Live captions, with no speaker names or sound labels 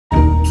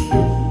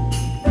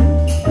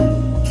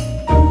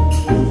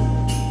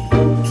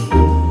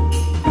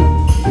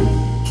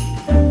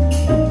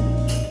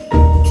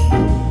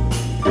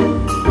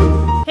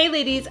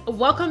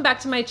welcome back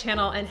to my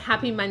channel and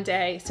happy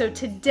Monday. So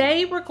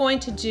today we're going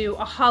to do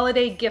a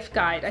holiday gift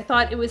guide. I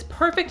thought it was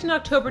perfect in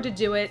October to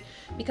do it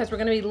because we're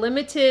going to be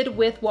limited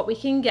with what we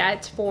can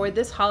get for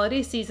this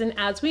holiday season,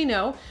 as we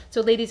know.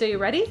 So ladies, are you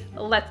ready?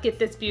 Let's get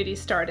this beauty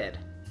started.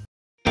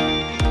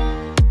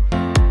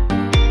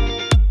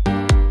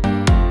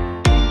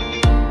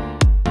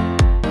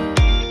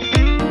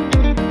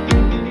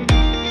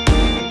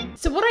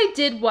 So what I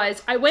did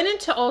was I went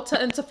into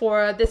Ulta and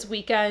Sephora this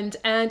weekend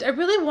and I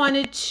really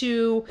wanted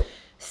to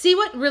see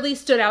what really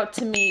stood out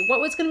to me, what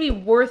was going to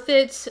be worth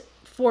it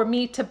for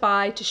me to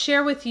buy, to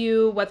share with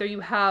you, whether you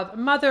have a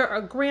mother,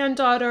 a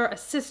granddaughter, a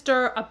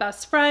sister, a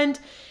best friend,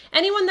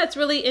 anyone that's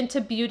really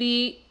into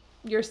beauty,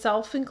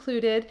 yourself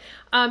included,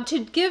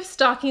 to give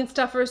stocking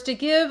stuffers, to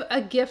give a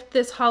gift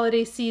this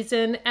holiday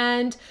season.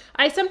 And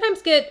I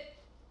sometimes get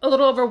a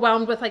little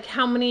overwhelmed with like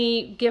how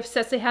many gift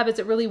sets they have. Is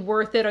it really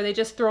worth it? Are they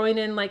just throwing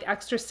in like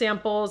extra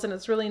samples and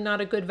it's really not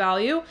a good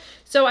value?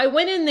 So I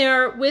went in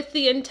there with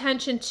the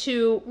intention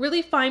to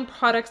really find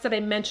products that I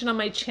mentioned on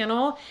my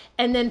channel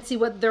and then see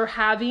what they're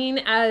having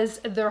as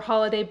their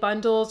holiday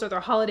bundles or their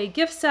holiday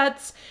gift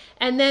sets.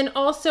 And then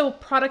also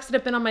products that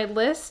have been on my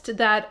list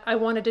that I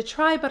wanted to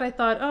try, but I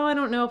thought, oh, I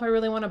don't know if I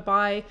really want to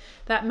buy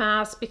that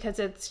mask because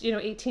it's, you know,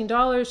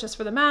 $18 just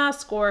for the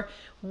mask or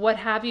what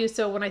have you.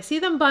 So when I see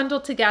them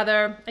bundled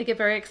together, I get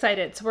very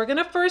excited. So we're going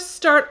to first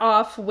start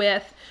off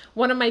with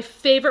one of my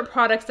favorite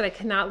products that I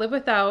cannot live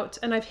without.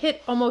 And I've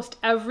hit almost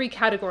every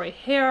category: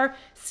 hair,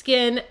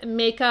 skin,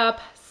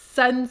 makeup,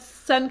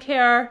 sun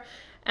care,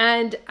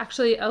 and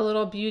actually a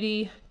little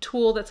beauty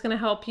tool that's going to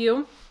help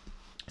you.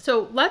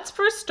 So let's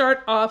first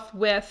start off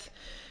with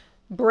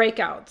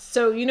breakouts.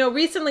 So, you know,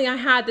 recently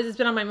this has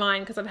been on my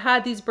mind because I've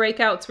had these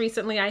breakouts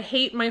recently. I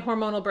hate my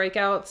hormonal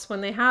breakouts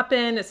when they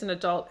happen. It's an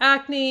adult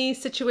acne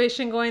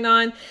situation going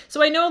on.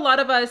 So I know a lot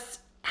of us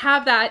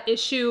have that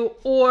issue,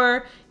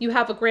 or you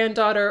have a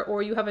granddaughter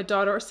or you have a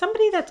daughter or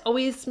somebody that's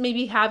always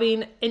maybe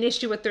having an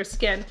issue with their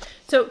skin.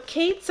 So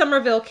Kate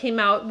Somerville came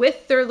out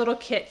with their little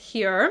kit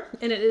here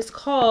and it is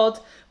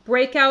called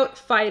Breakout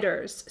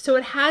Fighters. So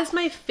it has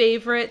my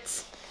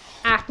favorite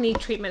acne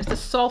treatment. It's the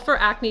sulfur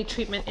acne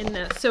treatment in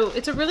this. So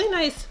it's a really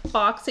nice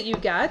box that you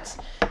get. So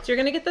you're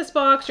going to get this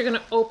box, you're going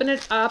to open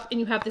it up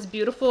and you have this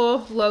beautiful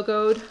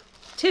logoed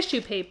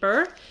tissue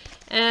paper.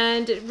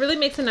 And it really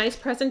makes a nice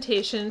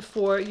presentation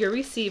for your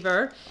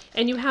receiver.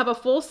 And you have a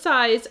full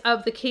size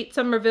of the Kate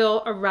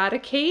Somerville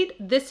Eradicate.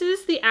 This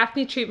is the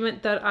acne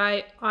treatment that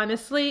I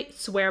honestly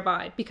swear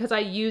by because I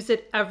use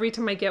it every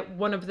time I get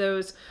one of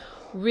those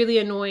really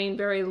annoying,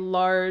 very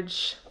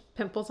large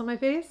pimples on my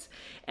face.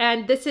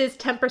 And this is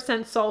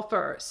 10%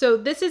 sulfur. So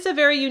this is a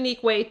very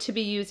unique way to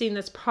be using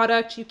this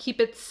product. You keep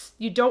it,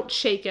 you don't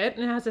shake it,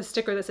 and it has a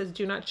sticker that says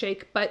do not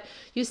shake, but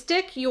you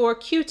stick your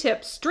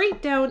Q-tip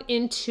straight down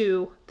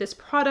into this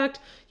product,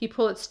 you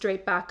pull it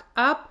straight back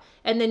up,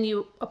 and then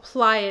you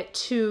apply it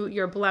to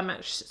your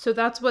blemish. So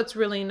that's what's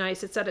really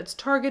nice. It's that it's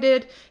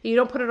targeted, you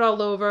don't put it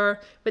all over,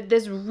 but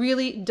this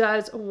really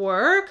does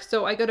work.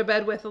 So I go to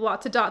bed with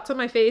lots of dots on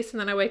my face, and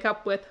then I wake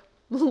up with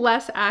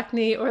less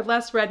acne or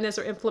less redness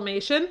or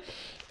inflammation.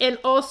 And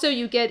also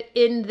you get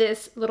in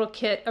this little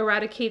kit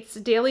Eradicate's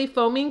Daily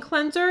Foaming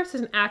Cleanser. This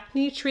is an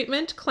acne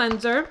treatment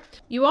cleanser.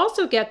 You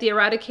also get the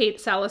Eradicate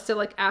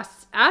Salicylic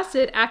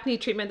Acid Acne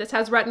Treatment. This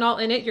has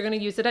retinol in it. You're going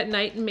to use it at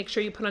night and make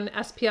sure you put an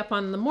SPF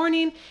on in the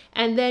morning.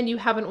 And then you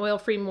have an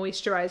oil-free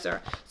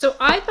moisturizer. So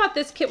I thought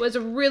this kit was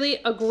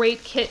really a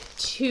great kit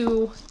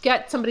to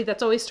get somebody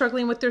that's always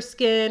struggling with their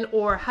skin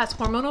or has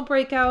hormonal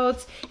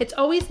breakouts. It's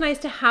always nice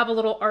to have a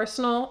little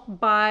arsenal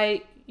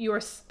by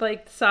your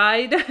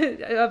side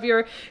of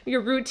your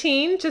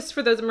routine just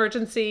for those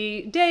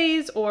emergency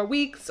days or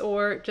weeks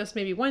or just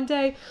maybe one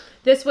day.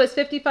 This was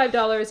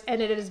 $55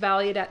 and it is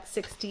valued at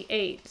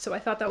 $68. So I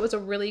thought that was a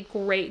really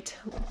great,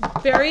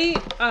 very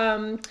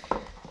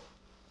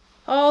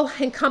all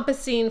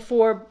encompassing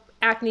for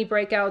acne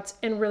breakouts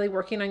and really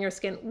working on your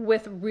skin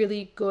with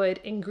really good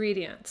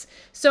ingredients.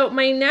 So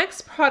my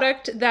next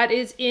product that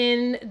is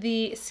in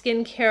the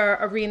skincare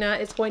arena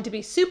is going to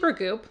be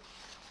Supergoop.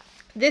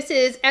 This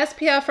is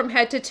SPF from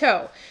head to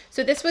toe.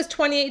 So this was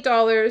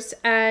 $28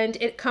 and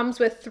it comes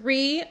with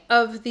 3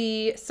 of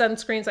the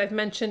sunscreens I've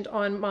mentioned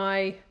on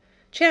my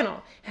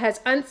channel. It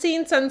has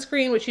unseen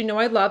sunscreen, which you know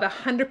I love,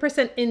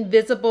 100%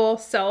 invisible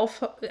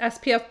self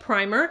SPF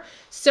primer.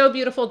 So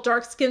beautiful.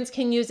 Dark skins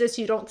can use this.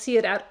 You don't see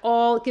it at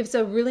all. It gives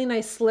a really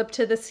nice slip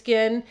to the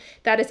skin.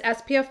 That is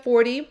SPF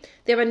 40.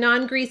 They have a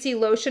non-greasy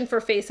lotion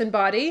for face and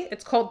body.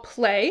 It's called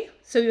Play.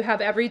 So you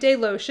have everyday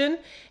lotion.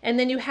 And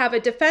then you have a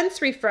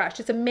Defense Refresh.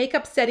 It's a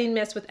makeup setting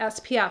mist with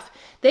SPF.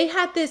 They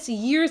had this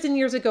years and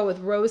years ago with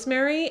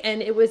rosemary,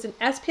 and it was an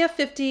SPF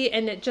 50,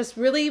 and it just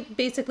really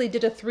basically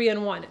did a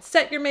 3-in-1. It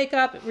set your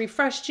makeup, it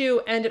refreshed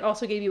you, and it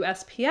also gave you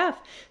SPF.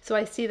 So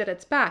I see that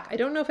it's back. I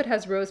don't know if it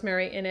has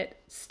rosemary in it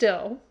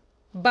still,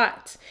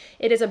 but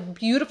it is a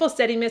beautiful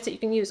setting mist that you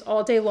can use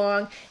all day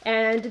long.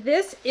 And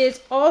this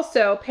is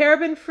also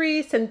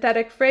paraben-free,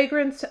 synthetic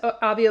fragrance,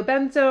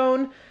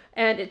 avobenzone,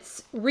 and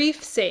it's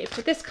reef safe.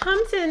 But this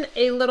comes in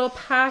a little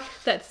pack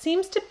that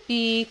seems to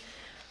be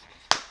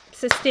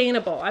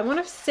sustainable. I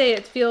want to say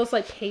it feels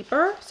like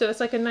paper. So it's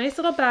like a nice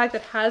little bag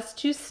that has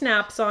 2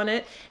 snaps on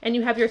it, and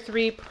you have your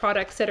 3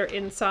 products that are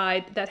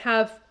inside that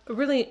have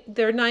really,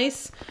 they're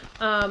nice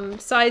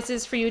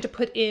sizes for you to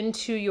put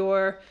into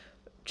your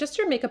just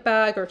your makeup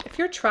bag, or if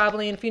you're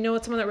traveling, if you know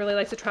someone that really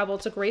likes to travel,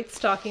 it's a great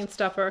stocking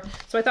stuffer.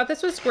 So I thought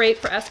this was great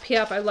for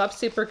SPF. I love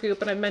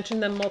Supergoop, and I've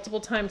mentioned them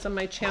multiple times on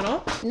my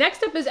channel.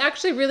 Next up is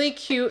actually really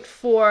cute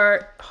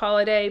for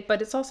holiday,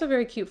 but it's also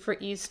very cute for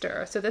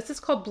Easter. So this is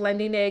called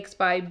Blending Eggs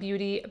by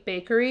Beauty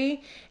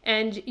Bakery,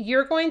 and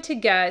you're going to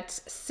get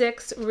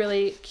 6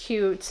 really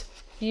cute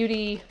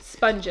beauty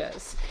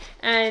sponges.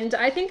 And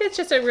I think it's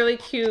just a really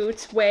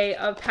cute way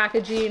of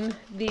packaging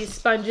these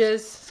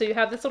sponges. So you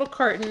have this little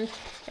carton,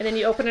 and then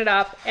you open it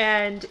up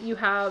and you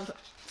have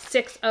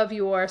 6 of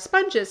your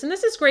sponges. And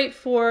this is great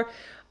for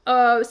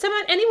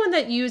anyone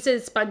that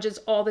uses sponges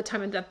all the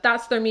time, and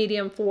that's their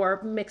medium for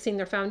mixing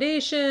their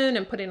foundation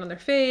and putting on their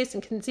face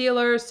and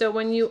concealer. So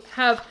when you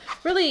have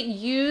really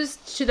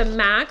used to the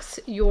max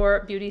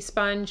your beauty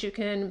sponge, you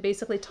can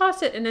basically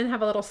toss it and then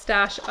have a little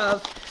stash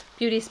of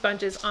beauty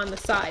sponges on the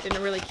side in a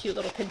really cute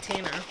little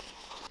container.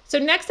 So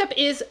next up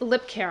is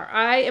lip care.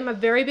 I am a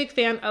very big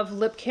fan of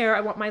lip care.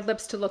 I want my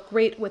lips to look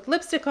great with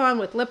lipstick on,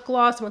 with lip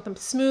gloss. I want them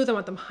smooth. I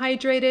want them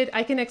hydrated.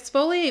 I can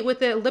exfoliate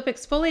with a lip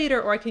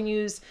exfoliator, or I can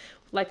use,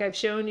 like I've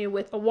shown you,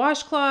 with a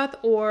washcloth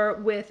or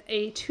with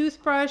a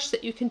toothbrush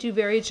that you can do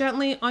very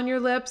gently on your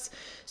lips.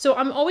 So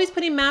I'm always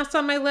putting masks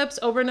on my lips,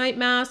 overnight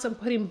masks. I'm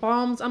putting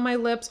balms on my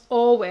lips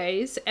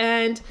always.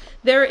 And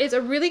there is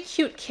a really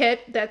cute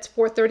kit that's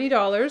for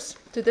 $30.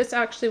 So this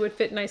actually would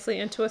fit nicely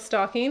into a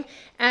stocking.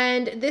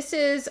 And this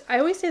is, I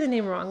always say the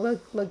name wrong,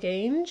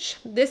 Lagrange.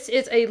 This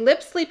is a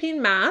lip sleeping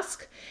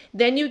mask.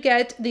 Then you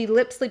get the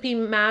lip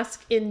sleeping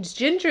mask in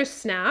ginger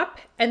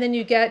snap, and then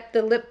you get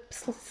the lip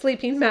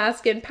sleeping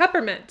mask in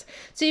peppermint.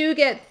 So you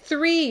get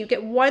 3, you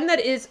get one that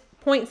is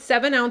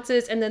 0.7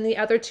 ounces, and then the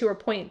other 2 are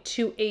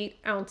 0.28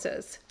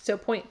 ounces. So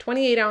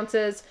 0.28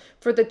 ounces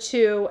for the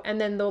 2, and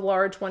then the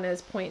large one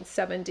is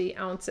 0.70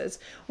 ounces.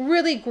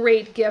 Really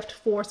great gift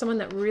for someone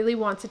that really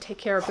wants to take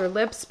care of their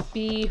lips,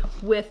 be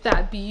with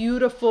that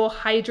beautiful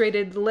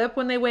hydrated lip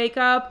when they wake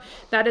up.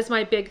 That is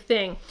my big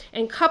thing.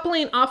 And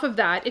coupling off of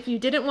that, if you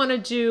didn't want to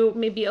do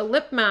maybe a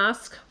lip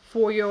mask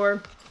for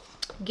your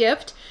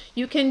gift,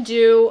 you can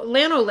do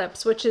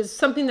Lanolips, which is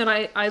something that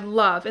I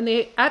love. And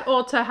they at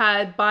Ulta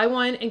had buy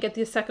one and get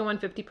the second one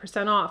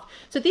 50% off.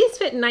 So these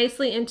fit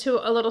nicely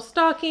into a little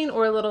stocking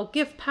or a little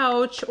gift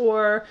pouch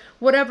or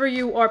whatever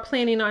you are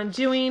planning on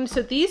doing.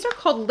 So these are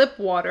called Lip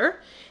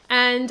Water.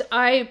 And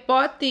I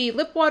bought the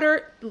Lip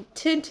Water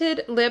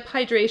Tinted Lip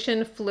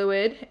Hydration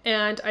Fluid,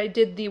 and I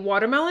did the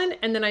watermelon,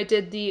 and then I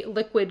did the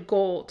liquid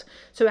gold.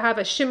 So I have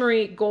a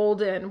shimmery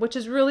golden, which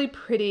is really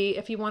pretty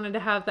if you wanted to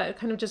have that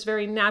kind of just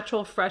very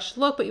natural, fresh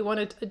look, but you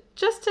wanted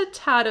just a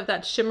tad of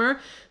that shimmer.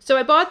 So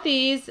I bought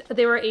these,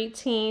 they were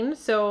 18,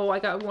 so I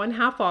got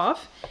 1/2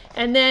 off.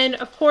 And then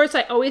of course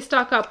I always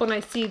stock up when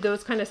I see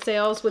those kind of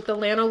sales with the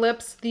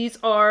Lanolips. These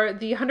are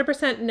the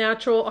 100%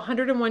 natural,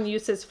 101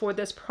 uses for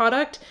this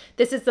product.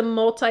 This is the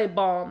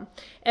multi-balm,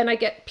 and I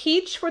get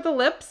peach for the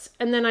lips,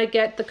 and then I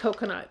get the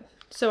coconut.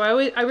 So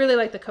I really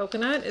like the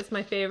coconut, it's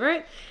my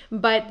favorite,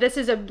 but this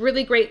is a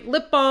really great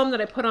lip balm that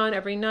I put on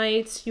every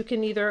night. You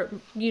can either,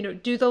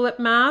 do the lip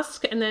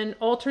mask and then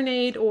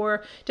alternate,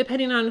 or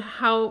depending on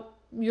how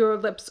your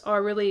lips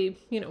are really,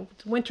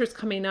 winter's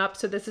coming up.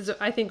 So this is,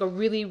 I think, a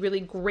really,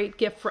 really great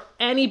gift for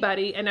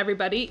anybody and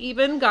everybody,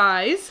 even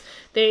guys.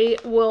 They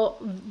will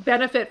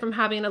benefit from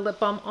having a lip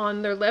balm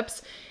on their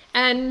lips.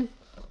 And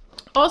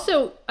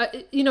also,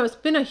 it's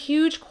been a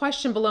huge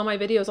question below my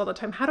videos all the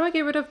time. How do I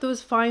get rid of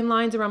those fine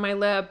lines around my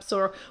lips,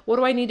 or what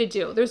do I need to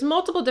do? There's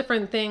multiple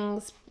different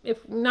things,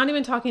 if not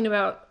even talking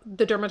about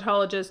the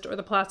dermatologist or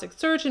the plastic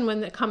surgeon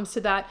when it comes to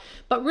that,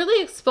 but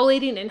really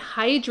exfoliating and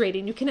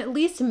hydrating. You can at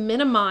least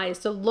minimize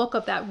the look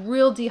of that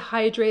real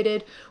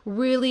dehydrated,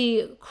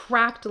 really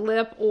cracked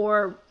lip,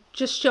 or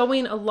just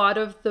showing a lot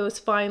of those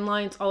fine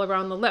lines all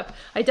around the lip.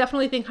 I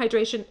definitely think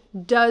hydration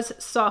does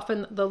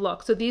soften the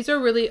look. So these are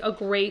really a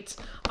great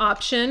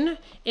option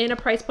in a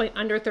price point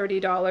under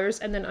 $30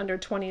 and then under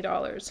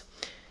 $20.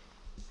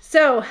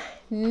 So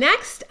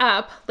next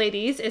up,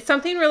 ladies, is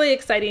something really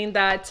exciting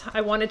that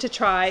I wanted to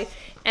try.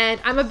 And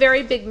I'm a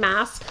very big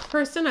mask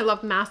person. I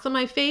love masks on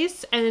my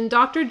face. And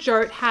Dr.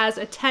 Jart has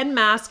a 10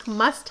 mask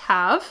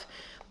must-have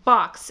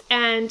box,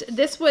 and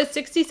this was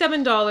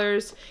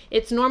 $67.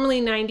 It's normally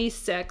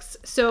 $96.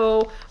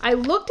 So I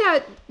looked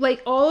at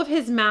like all of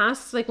his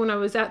masks, like when I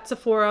was at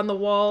Sephora on the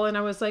wall, and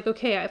I was like,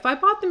 okay, if I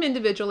bought them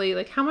individually,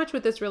 like how much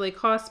would this really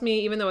cost me?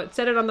 Even though it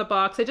said it on the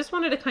box, I just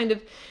wanted to kind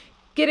of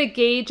get a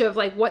gauge of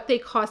like what they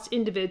cost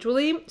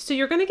individually. So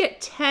you're going to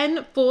get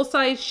 10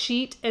 full-size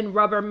sheet and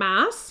rubber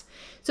masks.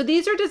 So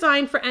these are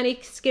designed for any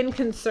skin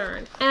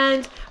concern.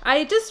 And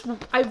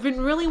I've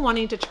been really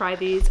wanting to try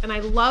these, and I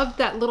love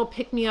that little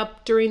pick me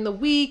up during the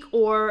week,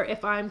 or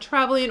if I'm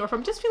traveling, or if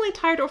I'm just feeling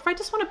tired, or if I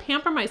just want to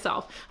pamper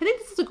myself. I think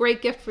this is a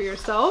great gift for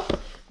yourself.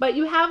 But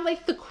you have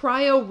like the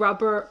cryo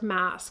rubber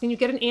mask, and you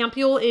get an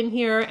ampule in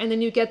here, and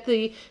then you get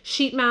the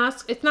sheet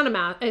mask. It's not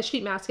a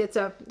sheet mask, it's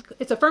a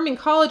firming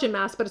collagen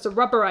mask, but it's a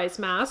rubberized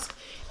mask.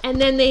 And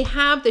then they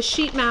have the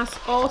sheet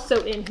mask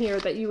also in here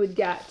that you would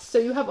get. So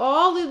you have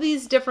all of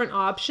these different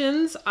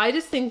options. I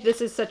just think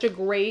this is such a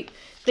great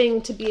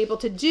thing to be able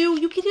to do.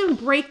 You can even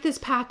break this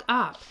pack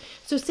up.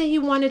 So say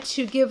you wanted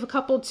to give a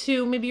couple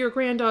to maybe your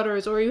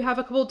granddaughters, or you have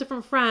a couple of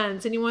different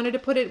friends and you wanted to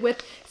put it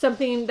with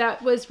something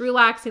that was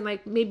relaxing,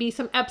 like maybe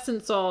some Epsom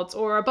salts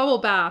or a bubble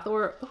bath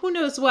or who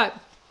knows what.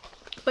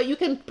 But you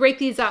can break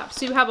these up.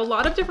 So you have a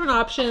lot of different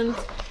options.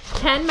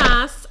 10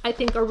 masks I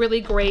think are really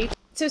great.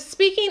 So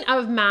speaking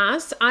of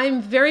masks,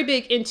 I'm very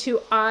big into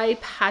eye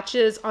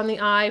patches on the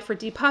eye for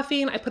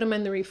depuffing. I put them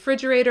in the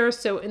refrigerator.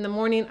 So in the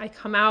morning I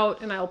come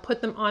out and I'll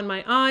put them on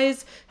my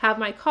eyes, have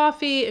my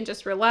coffee and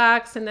just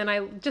relax. And then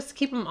I just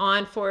keep them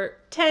on for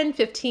 10,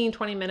 15,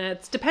 20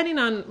 minutes, depending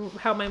on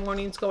how my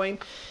morning's going.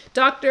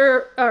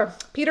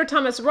 Peter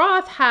Thomas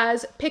Roth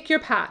has Pick Your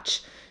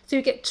Patch. So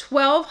you get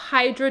 12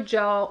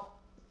 hydrogel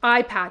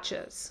eye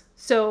patches.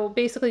 So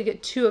basically you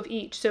get 2 of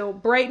each. So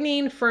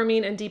brightening,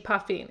 firming, and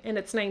depuffing, and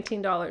it's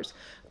 $19.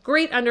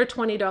 Great under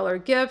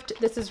 $20 gift.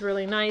 This is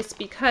really nice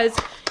because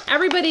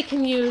everybody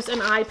can use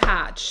an eye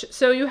patch.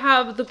 So you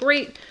have the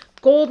great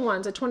gold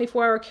ones, a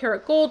 24-hour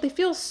karat gold. They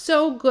feel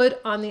so good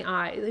on the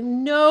eye.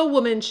 No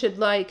woman should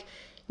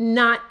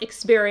not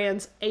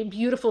experience a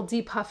beautiful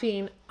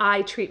depuffing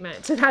eye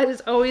treatment. So that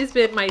has always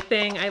been my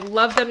thing. I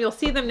love them. You'll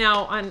see them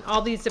now on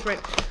all these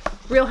different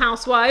Real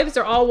Housewives.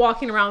 They're all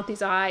walking around with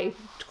these eye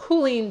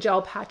cooling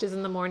gel patches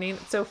in the morning.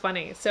 It's so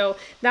funny. So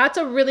that's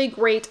a really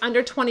great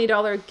under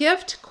 $20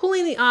 gift.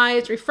 Cooling the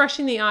eyes,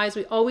 refreshing the eyes.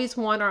 We always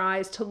want our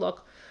eyes to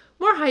look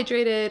more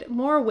hydrated,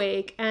 more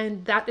awake,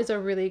 and that is a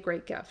really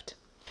great gift.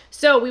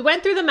 So we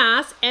went through the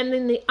mask and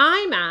then the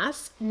eye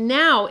mask.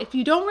 Now, if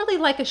you don't really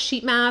like a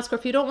sheet mask, or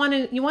if you don't want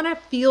to, you want to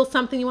feel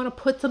something, you want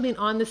to put something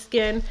on the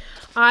skin,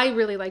 I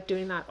really like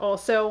doing that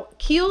also.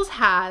 Kiehl's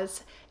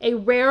has a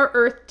Rare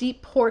Earth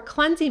Deep Pore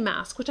Cleansing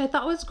Mask, which I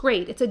thought was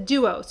great. It's a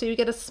duo. So you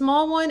get a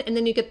small one and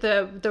then you get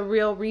the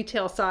real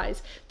retail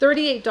size,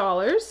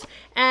 $38,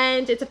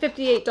 and it's a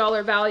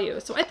 $58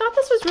 value. So I thought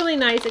this was really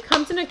nice. It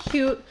comes in a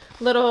cute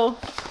little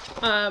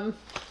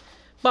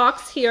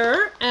box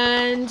here,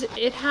 and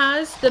it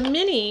has the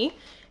mini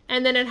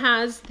and then it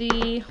has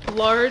the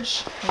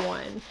large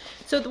one.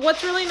 So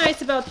what's really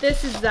nice about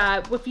this is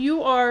that if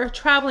you are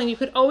traveling, you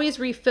could always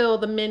refill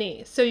the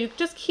mini. So you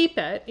just keep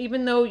it,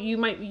 even though you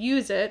might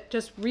use it,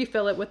 just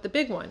refill it with the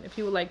big one if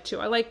you would like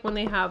to. I like when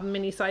they have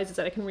mini sizes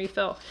that I can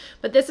refill.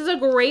 But this is a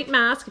great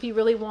mask if you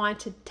really want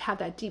to have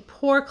that deep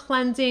pore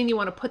cleansing, you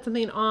want to put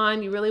something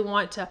on, you really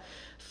want to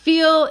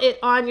feel it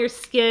on your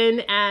skin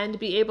and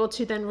be able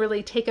to then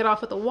really take it off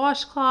with a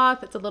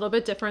washcloth. It's a little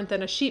bit different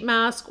than a sheet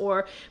mask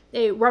or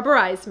a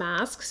rubberized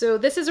mask. So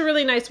this is a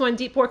really nice one,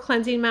 Deep Pore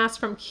Cleansing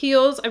Mask from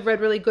Kiehl's. I've read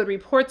really good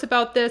reports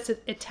about this.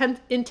 It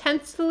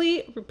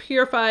intensely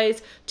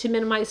purifies to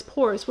minimize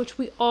pores, which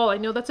I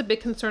know that's a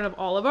big concern of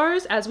all of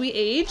ours. As we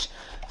age,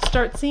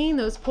 start seeing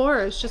those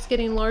pores just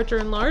getting larger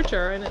and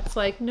larger. And it's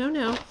like,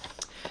 no,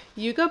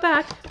 you go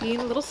back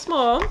being a little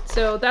small.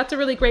 So that's a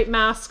really great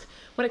mask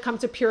when it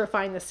comes to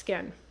purifying the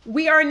skin.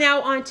 We are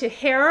now on to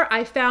hair.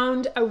 I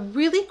found a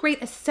really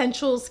great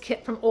essentials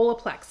kit from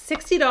Olaplex,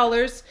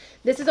 $60.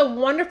 This is a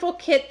wonderful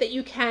kit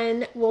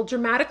that will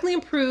dramatically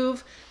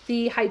improve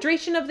the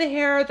hydration of the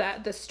hair,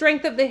 the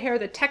strength of the hair,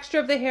 the texture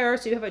of the hair.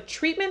 So you have a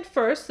treatment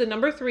first, the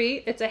number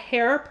 3, it's a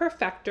hair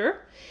perfector.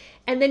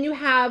 And then you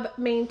have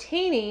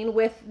maintaining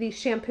with the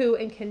shampoo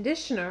and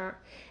conditioner.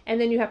 And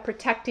then you have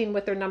protecting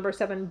with their number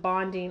 7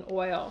 bonding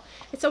oil.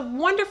 It's a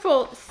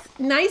wonderful,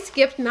 nice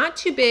gift, not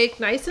too big,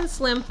 nice and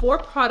slim, 4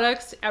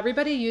 products.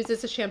 Everybody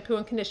uses a shampoo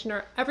and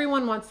conditioner.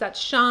 Everyone wants that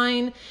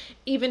shine,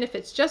 even if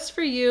it's just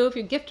for you. If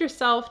you gift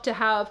yourself to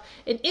have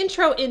an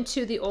intro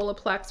into the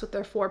Olaplex with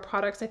their 4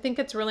 products, I think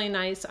it's really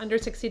nice, under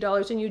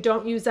 $60, and you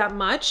don't use that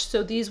much.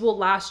 So these will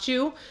last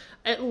you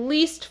at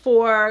least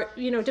for,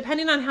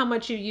 depending on how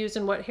much you use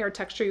and what hair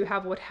texture you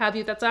have, what have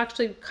you. That's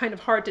actually kind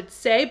of hard to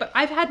say, but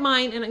I've had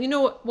mine, and you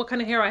know what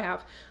kind of hair I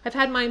have. I've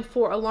had mine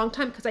for a long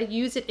time because I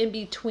use it in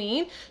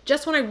between,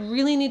 just when I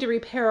really need to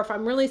repair, if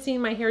I'm really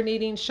seeing my hair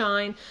needing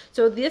shine.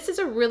 So this is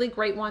a really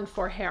great one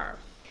for hair.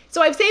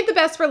 So I've saved the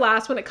best for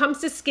last when it comes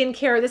to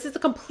skincare. This is a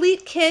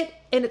complete kit,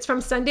 and it's from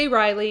Sunday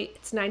Riley.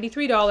 It's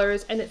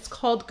 $93, and it's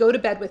called Go to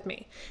Bed With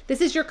Me. This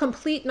is your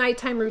complete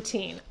nighttime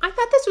routine. I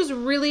thought this was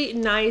really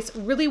nice,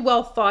 really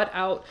well thought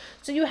out.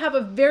 So you have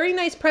a very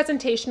nice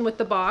presentation with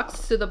the box.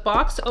 So the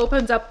box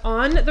opens up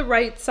on the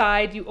right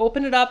side. You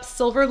open it up,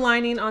 silver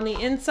lining on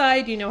the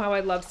inside. You know how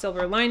I love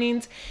silver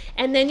linings.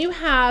 And then you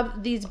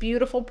have these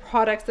beautiful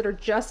products that are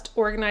just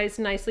organized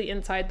nicely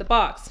inside the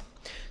box.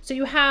 So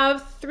you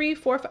have 3,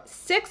 4, 5,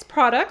 6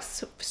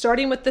 products,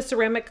 starting with the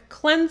ceramic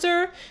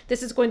cleanser.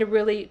 This is going to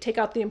really take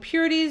out the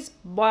impurities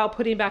while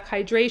putting back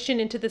hydration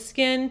into the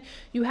skin.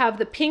 You have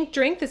the pink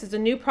drink. This is a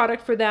new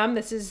product for them.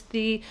 This is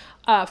the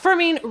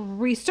firming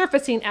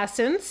resurfacing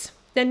essence.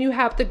 Then you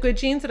have the Good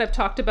Genes that I've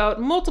talked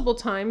about multiple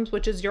times,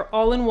 which is your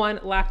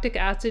all-in-one lactic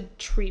acid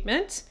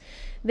treatment.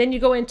 Then you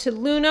go into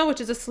Luna, which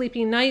is a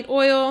sleepy night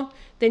oil.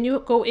 Then you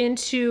go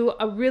into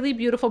a really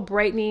beautiful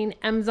brightening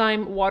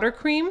enzyme water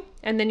cream.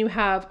 And then you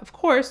have, of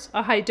course,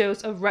 a high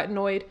dose of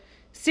retinoid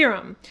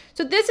serum.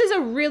 So this is a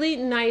really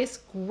nice,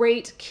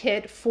 great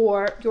kit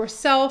for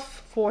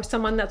yourself, for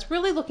someone that's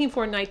really looking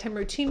for a nighttime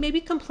routine, maybe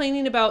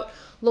complaining about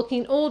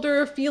looking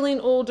older,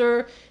 feeling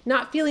older,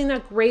 not feeling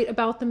that great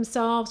about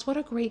themselves. What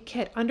a great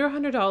kit. Under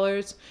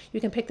 $100. You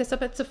can pick this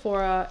up at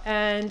Sephora.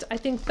 And I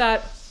think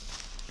that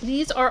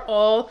these are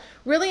all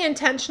really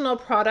intentional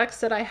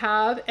products that I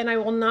have, and I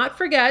will not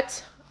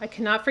forget. I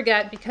cannot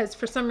forget because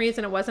for some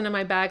reason it wasn't in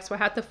my bag, so I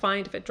had to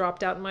find if it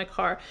dropped out in my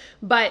car.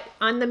 But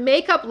on the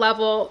makeup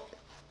level,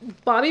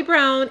 Bobbi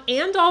Brown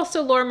and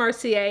also Laura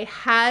Mercier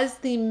has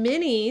the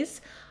minis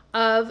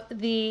of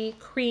the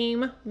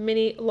cream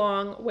mini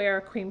long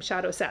wear cream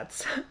shadow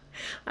sets.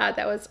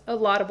 That was a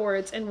lot of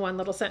words in one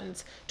little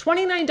sentence.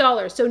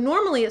 $29. So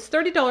normally it's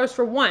 $30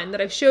 for one that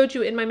I've showed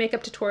you in my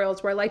makeup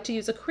tutorials where I like to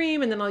use a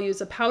cream and then I'll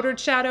use a powdered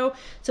shadow.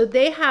 So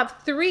they have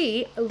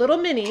 3 little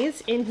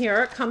minis in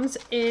here. It comes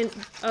in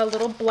a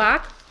little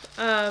black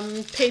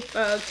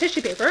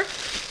tissue paper,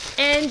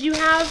 and you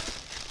have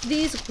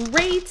these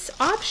great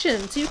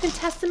options. So you can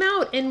test them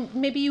out, and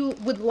maybe you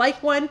would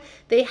like one.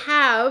 They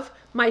have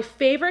my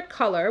favorite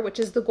color, which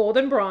is the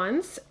golden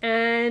bronze.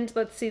 And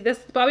let's see, this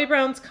Bobbi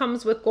Brown's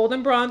comes with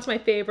golden bronze, my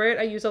favorite.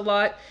 I use a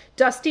lot.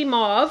 Dusty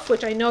mauve,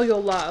 which I know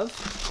you'll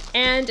love.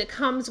 And it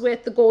comes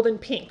with the golden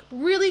pink.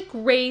 Really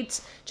great,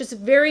 just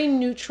very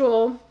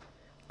neutral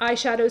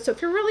eyeshadow. So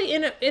if you're really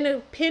in a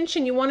pinch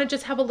and you want to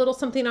just have a little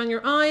something on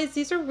your eyes,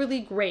 these are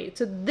really great.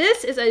 So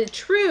this is a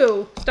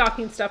true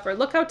stocking stuffer.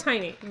 Look how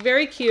tiny.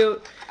 Very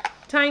cute.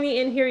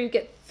 Tiny in here. You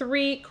get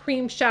 3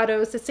 cream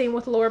shadows. The same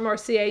with Laura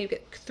Mercier. You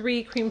get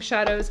 3 cream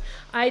shadows.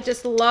 I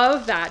just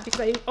love that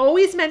because I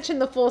always mention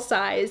the full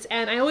size,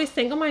 and I always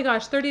think, oh my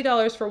gosh,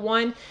 $30 for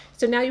one.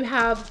 So now you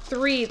have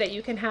 3 that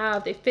you can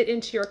have. They fit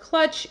into your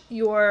clutch,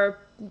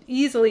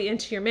 easily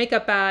into your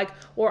makeup bag,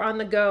 or on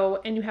the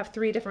go, and you have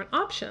 3 different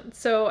options.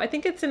 So I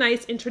think it's a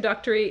nice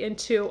introductory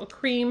into a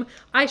cream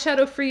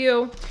eyeshadow for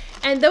you.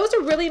 And those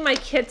are really my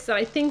kits that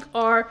I think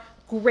are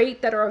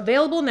great, that are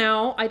available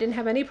now. I didn't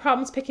have any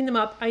problems picking them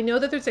up. I know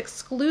that there's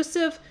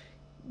exclusive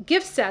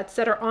gift sets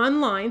that are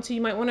online, so you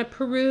might want to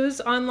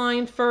peruse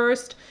online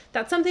first.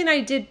 That's something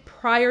I did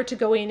prior to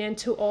going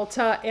into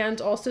Ulta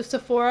and also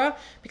Sephora,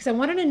 because I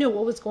wanted to know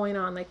what was going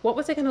on. Like, what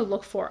was I going to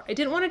look for? I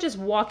didn't want to just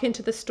walk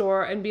into the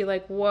store and be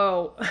like,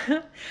 whoa,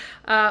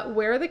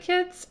 where are the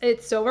kits?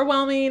 It's so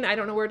overwhelming. I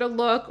don't know where to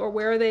look, or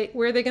where are they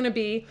going to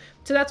be?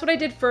 So that's what I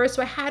did first.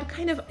 So I had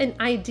kind of an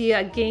idea,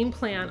 a game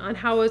plan on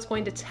how I was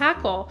going to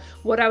tackle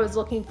what I was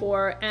looking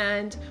for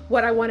and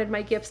what I wanted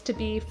my gifts to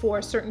be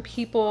for certain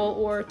people,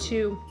 or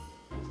to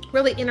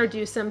really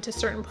introduce them to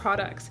certain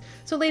products.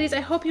 So ladies, I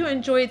hope you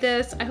enjoyed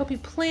this. I hope you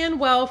plan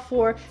well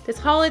for this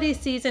holiday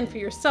season, for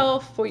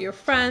yourself, for your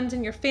friends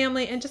and your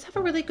family, and just have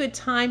a really good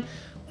time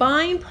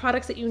buying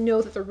products that you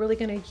know that they're really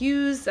going to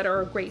use, that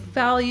are a great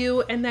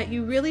value, and that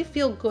you really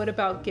feel good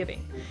about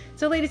giving.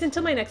 So ladies,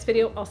 until my next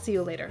video, I'll see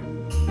you later.